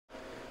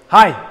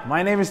Hi,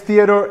 my name is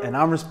Theodore and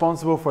I'm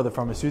responsible for the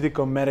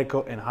Pharmaceutical,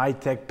 Medical and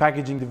High-Tech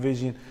Packaging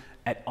Division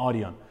at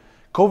Audion.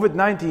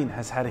 COVID-19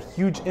 has had a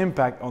huge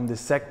impact on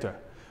this sector.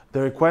 The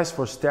request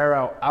for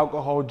sterile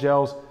alcohol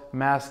gels,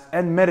 masks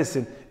and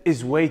medicine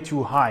is way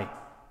too high.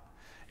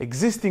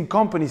 Existing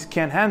companies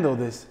can't handle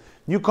this.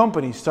 New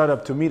companies start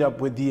up to meet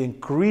up with the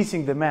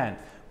increasing demand,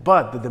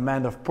 but the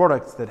demand of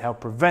products that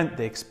help prevent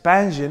the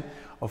expansion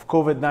of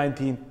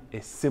COVID-19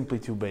 is simply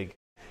too big.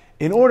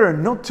 In order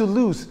not to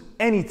lose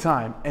any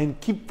time and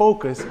keep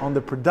focus on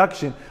the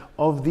production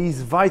of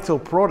these vital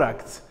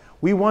products,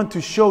 we want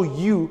to show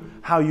you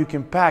how you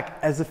can pack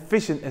as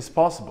efficient as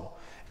possible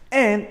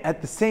and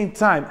at the same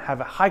time have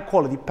a high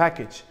quality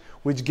package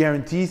which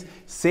guarantees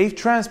safe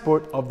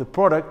transport of the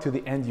product to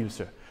the end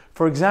user.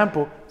 For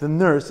example, the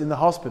nurse in the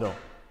hospital.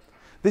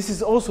 This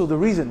is also the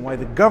reason why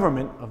the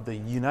government of the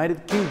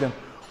United Kingdom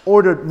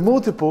ordered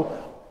multiple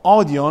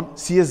Audion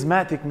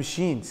Matic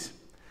machines.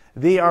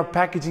 They are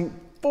packaging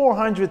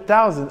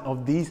 400,000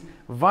 of these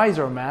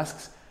visor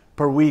masks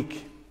per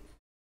week.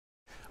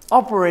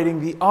 Operating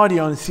the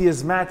Audion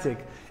Matic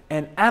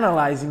and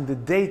analyzing the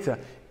data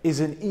is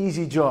an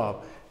easy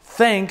job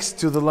thanks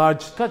to the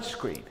large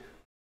touchscreen.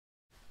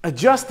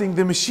 Adjusting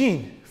the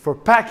machine for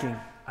packing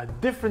a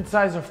different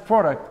size of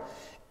product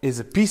is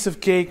a piece of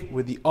cake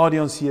with the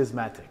Audion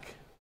Matic.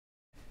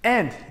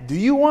 And do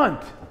you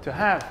want to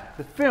have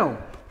the film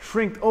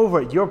shrink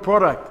over your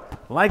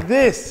product like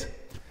this?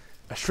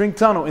 A shrink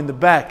tunnel in the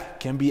back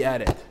can be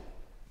added.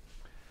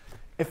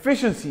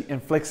 Efficiency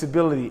and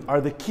flexibility are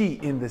the key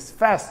in this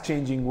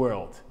fast-changing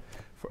world.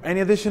 For any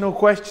additional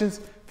questions,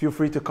 feel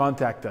free to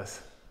contact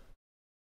us.